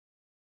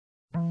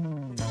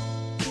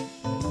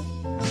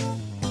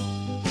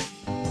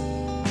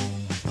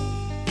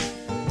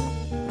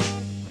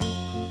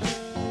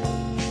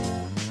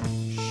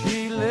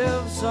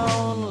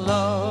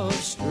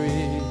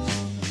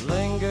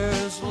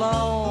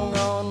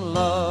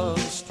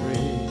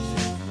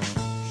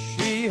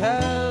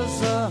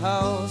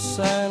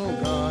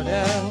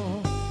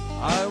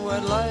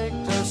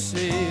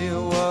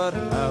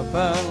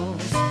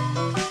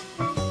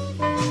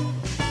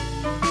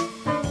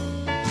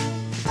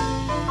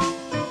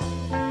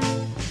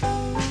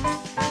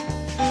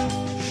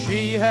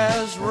She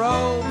has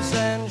robes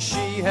and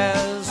she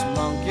has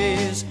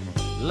monkeys,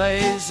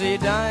 lazy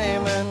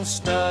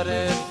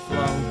diamond-studded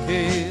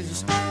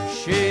flunkies.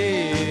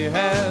 She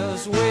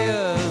has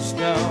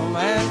wisdom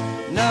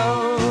and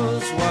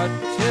knows what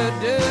to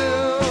do.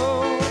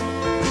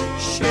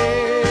 She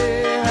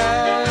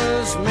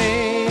has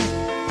me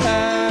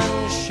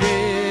and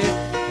she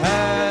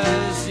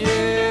has you.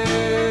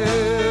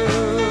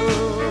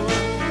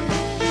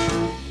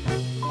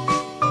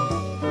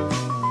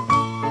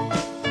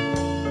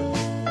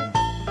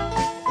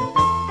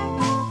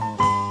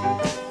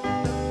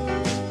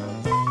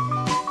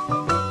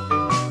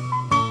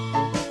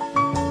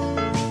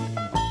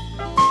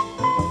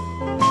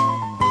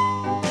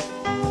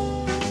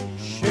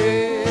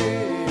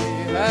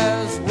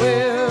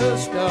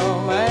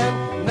 Wisdom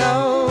and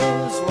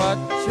knows what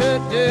to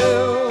do.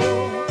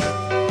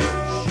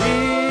 She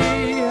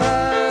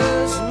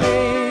has me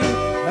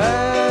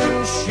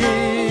and she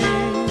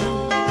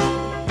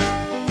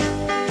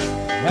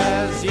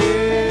has you.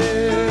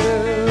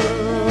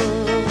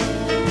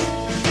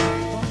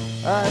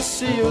 I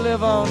see you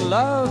live on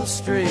Love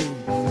Street.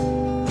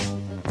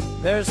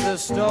 There's the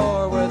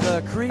store where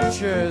the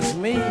creatures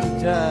meet.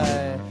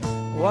 I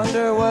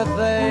wonder what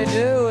they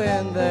do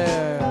in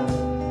there.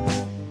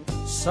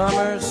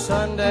 Summer,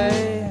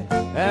 Sunday,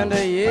 and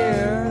a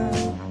year.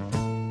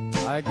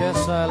 I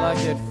guess I like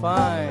it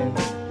fine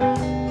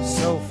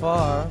so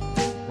far.